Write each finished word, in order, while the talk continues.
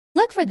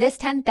Look for this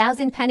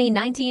 10,000 penny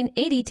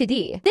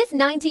 1982D. This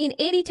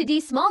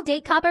 1982D small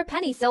date copper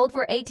penny sold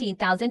for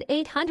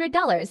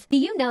 $18,800. Do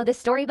you know the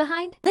story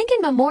behind? Lincoln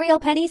Memorial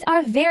pennies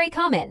are very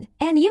common,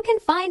 and you can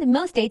find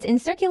most dates in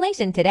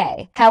circulation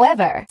today.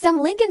 However,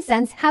 some Lincoln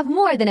cents have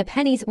more than a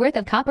penny's worth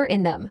of copper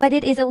in them, but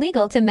it is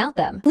illegal to melt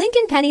them.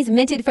 Lincoln pennies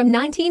minted from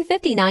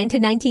 1959 to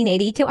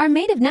 1982 are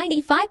made of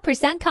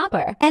 95%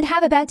 copper and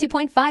have about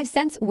 2.5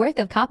 cents worth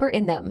of copper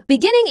in them.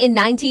 Beginning in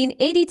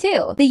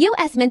 1982, the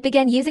U.S. Mint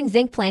began using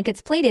zinc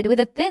plankets plated with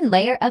a thin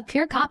layer of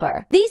pure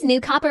copper. These new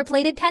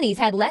copper-plated pennies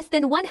had less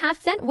than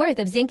 1/2 cent worth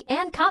of zinc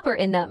and copper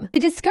in them. To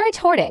discourage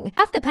hoarding,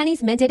 half the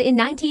pennies minted in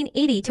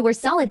 1982 were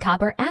solid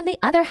copper and the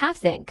other half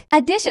zinc.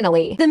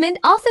 Additionally, the mint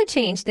also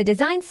changed the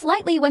design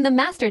slightly when the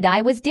master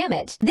die was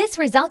damaged. This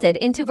resulted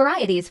in two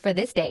varieties for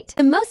this date.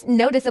 The most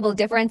noticeable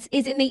difference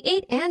is in the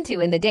 8 and 2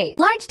 in the date.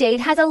 Large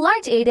date has a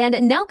large 8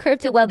 and no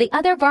curve to, while the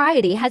other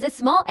variety has a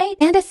small 8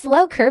 and a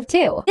slow curve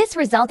too. This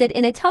resulted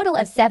in a total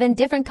of 7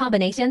 different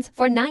combinations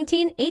for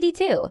 1982.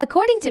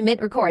 According to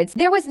Mint records,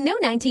 there was no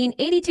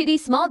 1982D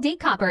small date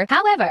copper.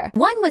 However,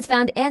 one was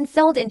found and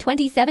sold in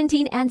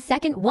 2017 and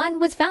second one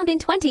was found in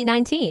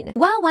 2019.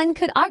 While one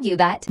could argue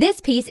that this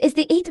piece is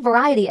the 8th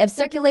variety of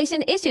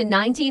circulation issued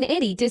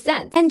 1982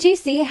 cents, and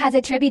GC has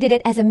attributed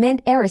it as a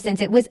mint error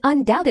since it was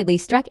undoubtedly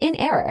struck in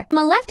error from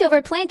a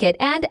leftover planket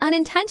and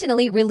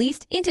unintentionally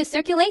released into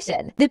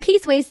circulation. The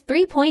piece weighs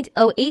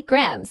 3.08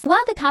 grams,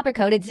 while the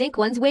copper-coated zinc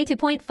ones weigh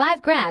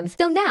 2.5 grams,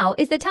 so now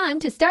is the time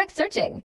to start searching.